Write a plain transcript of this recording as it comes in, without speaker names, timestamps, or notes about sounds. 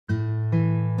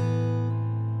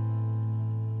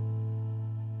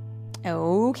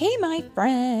Okay, my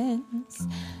friends.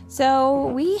 So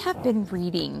we have been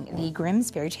reading the Grimm's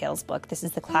Fairy Tales book. This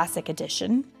is the classic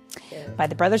edition by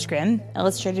the Brothers Grimm,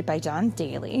 illustrated by John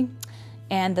Daly.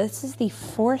 And this is the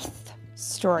fourth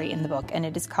story in the book, and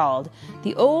it is called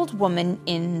The Old Woman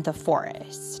in the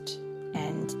Forest.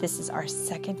 And this is our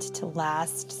second to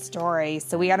last story,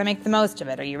 so we got to make the most of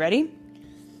it. Are you ready?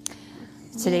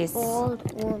 Today's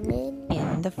Old Woman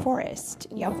in the Forest.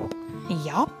 Yup.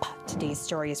 Today's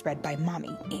story is read by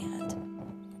Mommy and...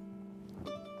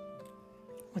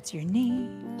 What's your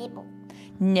name?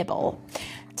 Nibble.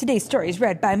 Today's story is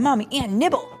read by Mommy and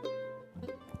Nibble.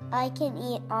 I can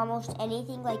eat almost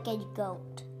anything like a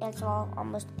goat. That's all,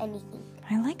 almost anything.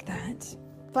 I like that.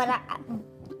 But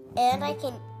I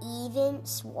can even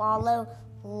swallow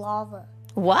lava.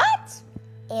 What?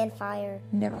 And fire.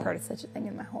 Never heard of such a thing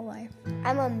in my whole life.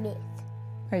 I'm a myth.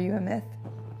 Are you a myth?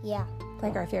 Yeah.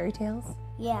 Like our fairy tales?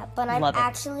 Yeah, but I'm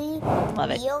actually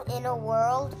real in a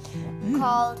world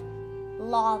called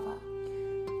lava.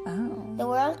 Oh. The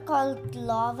world called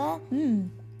lava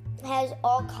has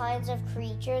all kinds of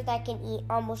creatures that can eat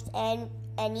almost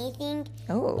anything.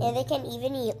 Oh. And they can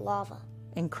even eat lava.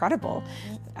 Incredible.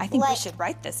 I think we should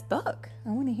write this book. I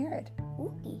want to hear it.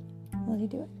 Ooh. Will you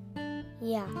do it?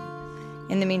 Yeah.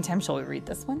 In the meantime, shall we read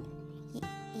this one?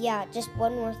 Yeah, just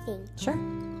one more thing. Sure.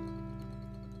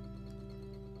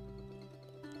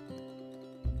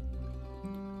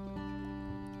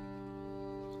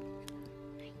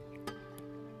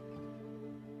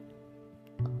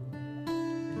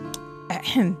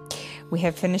 We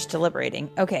have finished deliberating.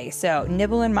 Okay, so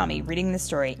Nibble and Mommy reading the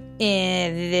story.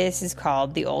 And this is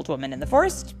called The Old Woman in the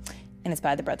Forest, and it's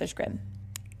by the Brothers Grimm.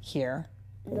 Here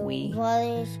we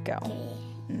go.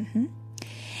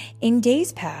 In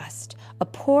days past, a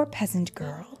poor peasant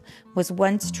girl was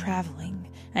once traveling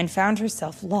and found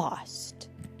herself lost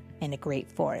in a great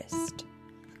forest.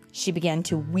 She began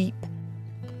to weep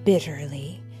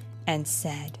bitterly and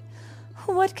said,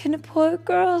 "What can a poor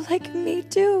girl like me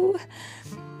do?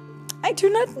 I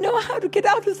do not know how to get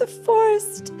out of the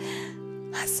forest,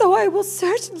 so I will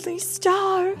certainly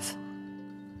starve."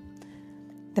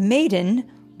 The maiden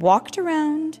walked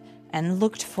around and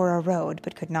looked for a road,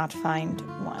 but could not find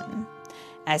one.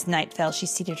 As night fell, she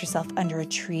seated herself under a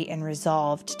tree and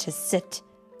resolved to sit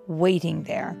waiting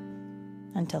there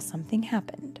until something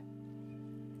happened.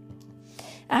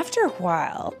 After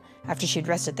she had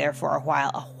rested there for a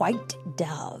while, a white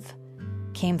dove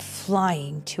came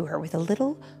flying to her with a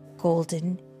little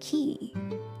golden key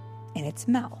in its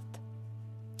mouth.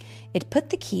 It put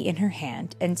the key in her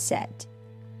hand and said,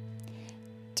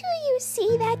 "Do you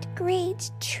see that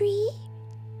great tree?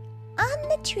 On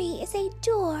the tree is a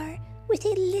door with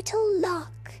a little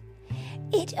lock.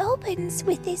 It opens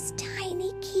with this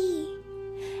tiny key,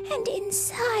 and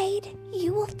inside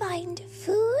you will find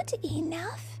food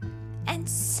enough and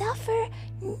suffer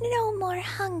no more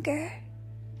hunger."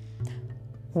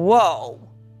 Whoa!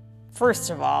 First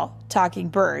of all, talking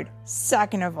bird.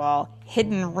 Second of all,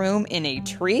 hidden room in a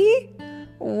tree?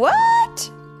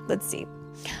 What? Let's see.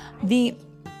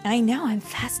 I know, I'm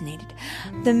fascinated.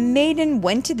 The maiden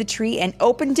went to the tree and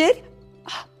opened it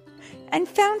and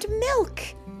found milk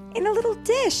in a little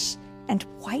dish and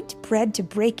white bread to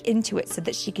break into it so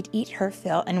that she could eat her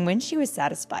fill. And when she was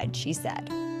satisfied, she said,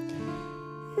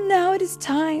 "Now it is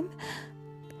time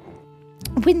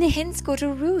when the hens go to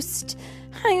roost.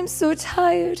 I am so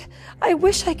tired. I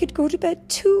wish I could go to bed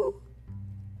too."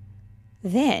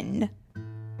 Then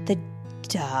the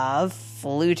dove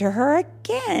flew to her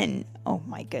again, oh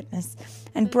my goodness,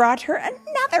 and brought her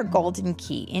another golden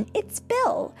key in its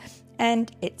bill.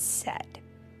 And it said,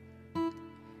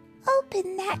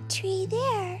 "Open that tree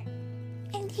there,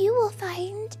 and you will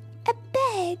find a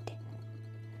bed."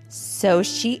 So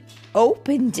she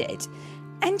opened it,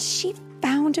 and she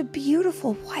found a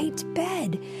beautiful white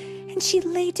bed, and she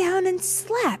lay down and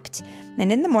slept.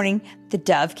 And in the morning, the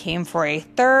dove came for a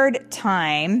third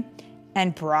time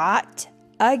and brought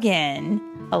again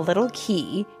a little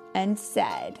key and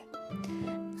said,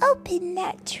 "Open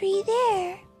that tree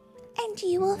there, and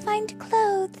you will find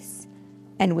clothes."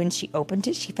 And when she opened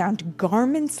it, she found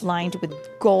garments lined with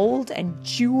gold and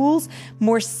jewels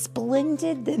more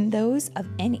splendid than those of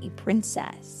any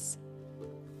princess.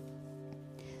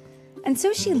 And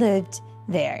so she lived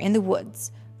there in the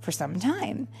woods for some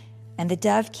time, and the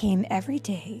dove came every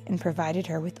day and provided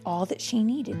her with all that she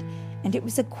needed, and it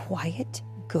was a quiet,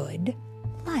 good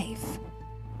life.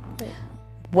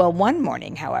 Well, one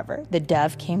morning, however, the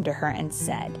dove came to her and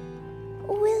said,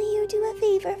 "Will you do a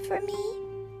favor for me?"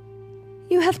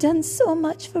 "You have done so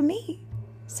much for me,"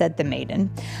 said the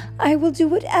maiden. "I will do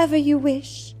whatever you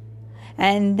wish."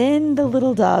 And then the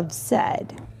little dove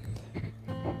said,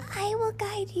 I will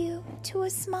guide you to a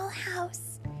small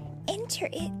house. Enter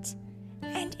it,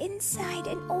 and inside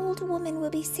an old woman will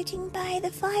be sitting by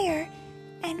the fire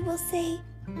and will say,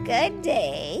 Good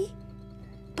day.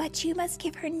 But you must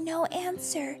give her no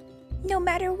answer, no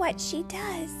matter what she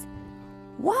does.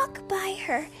 Walk by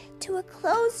her to a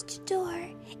closed door.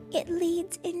 It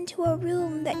leads into a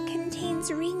room that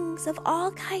contains rings of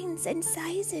all kinds and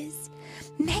sizes,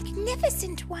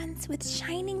 magnificent ones with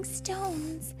shining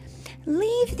stones.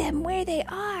 Leave them where they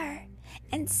are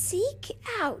and seek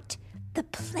out the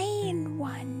plain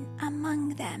one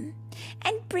among them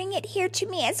and bring it here to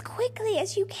me as quickly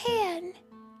as you can.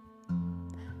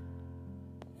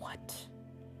 What?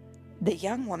 The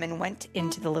young woman went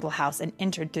into the little house and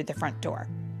entered through the front door.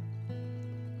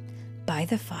 By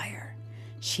the fire,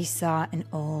 she saw an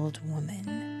old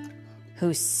woman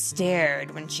who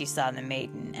stared when she saw the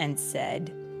maiden and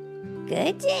said,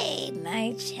 Good day,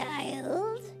 my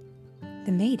child.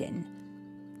 The maiden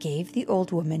gave the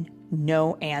old woman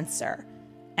no answer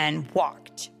and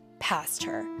walked past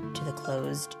her to the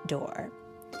closed door.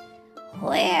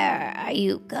 Where are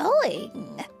you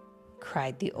going?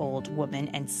 Cried the old woman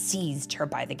and seized her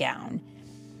by the gown.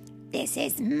 This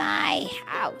is my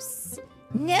house.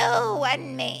 No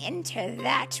one may enter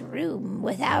that room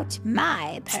without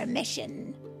my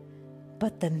permission.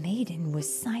 But the maiden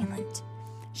was silent.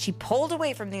 She pulled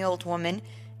away from the old woman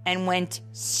and went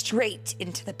straight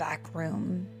into the back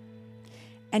room.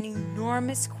 An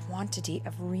enormous quantity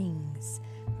of rings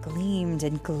gleamed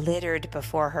and glittered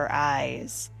before her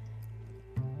eyes.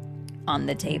 On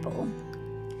the table,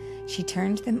 she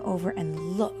turned them over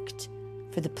and looked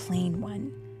for the plain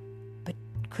one, but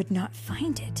could not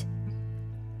find it.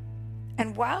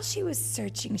 And while she was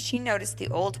searching, she noticed the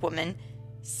old woman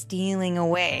stealing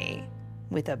away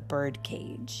with a bird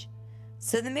cage.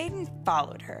 So the maiden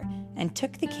followed her and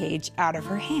took the cage out of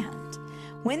her hand.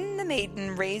 When the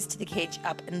maiden raised the cage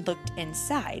up and looked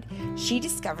inside, she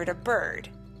discovered a bird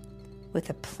with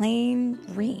a plain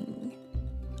ring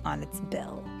on its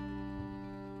bill.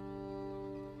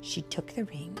 She took the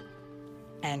ring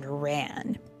and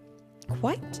ran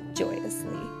quite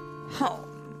joyously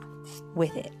home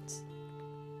with it.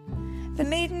 The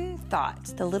maiden thought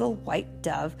the little white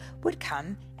dove would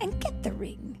come and get the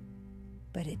ring,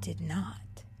 but it did not.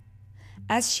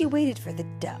 As she waited for the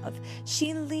dove,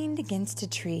 she leaned against a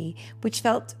tree which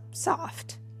felt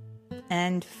soft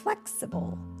and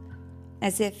flexible,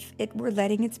 as if it were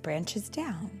letting its branches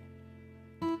down.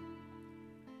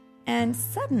 And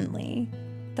suddenly,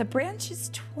 the branches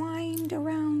twined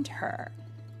around her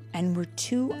and were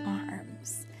two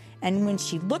arms. And when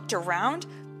she looked around,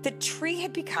 the tree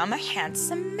had become a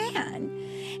handsome man.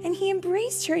 And he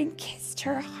embraced her and kissed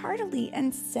her heartily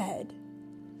and said,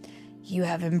 You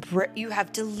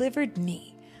have delivered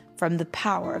me from the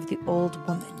power of the old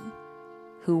woman,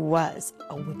 who was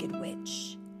a wicked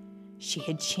witch. She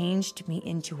had changed me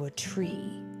into a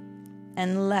tree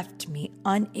and left me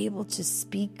unable to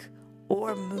speak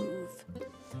or move.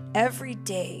 Every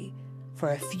day,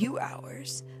 for a few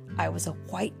hours, I was a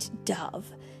white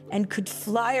dove and could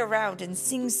fly around and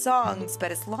sing songs,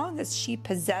 but as long as she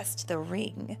possessed the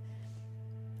ring,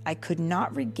 I could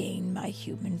not regain my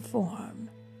human form.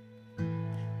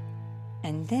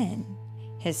 And then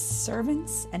his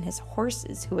servants and his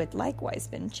horses, who had likewise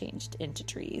been changed into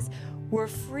trees, were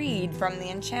freed from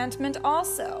the enchantment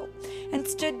also, and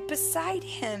stood beside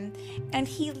him, and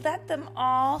he led them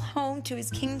all home to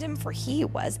his kingdom, for he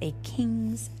was a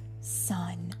king's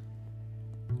son.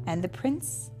 And the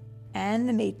prince and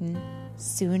the maiden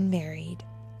soon married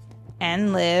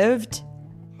and lived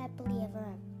happily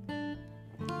ever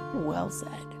after. Well said.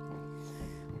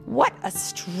 What a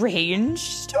strange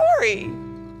story.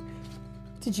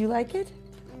 Did you like it?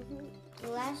 Mm-hmm.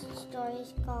 The last story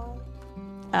is called...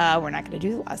 We're not going to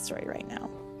do the last story right now.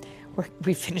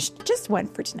 We finished just one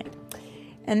for tonight.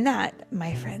 And that,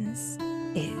 my friends,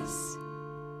 is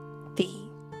the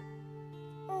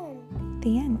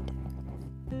end.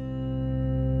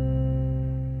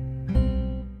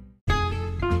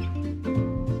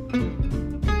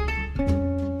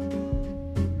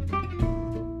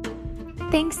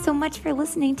 Thanks so much for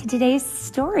listening to today's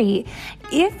story.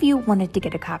 If you wanted to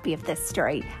get a copy of this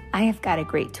story, I have got a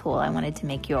great tool I wanted to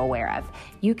make you aware of.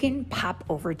 You can pop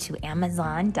over to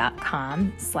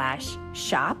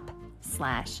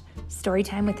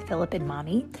amazon.com/shop/storytime with Philip and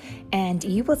Mommy, and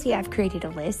you will see I've created a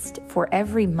list for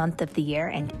every month of the year,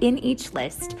 and in each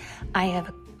list, I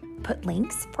have put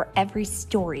links for every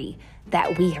story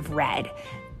that we have read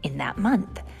in that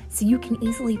month. So you can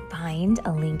easily find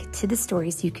a link to the story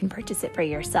so you can purchase it for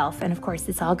yourself. And of course,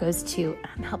 this all goes to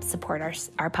help support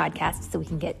our podcast so we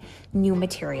can get new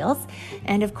materials.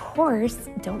 And of course,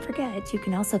 don't forget, you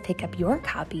can also pick up your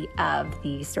copy of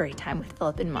the Storytime with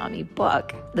Philip and Mommy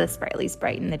book, The Sprightly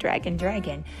Sprite and the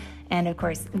Dragon. And of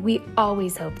course, we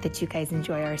always hope that you guys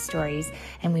enjoy our stories.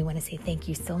 And we want to say thank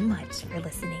you so much for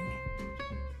listening.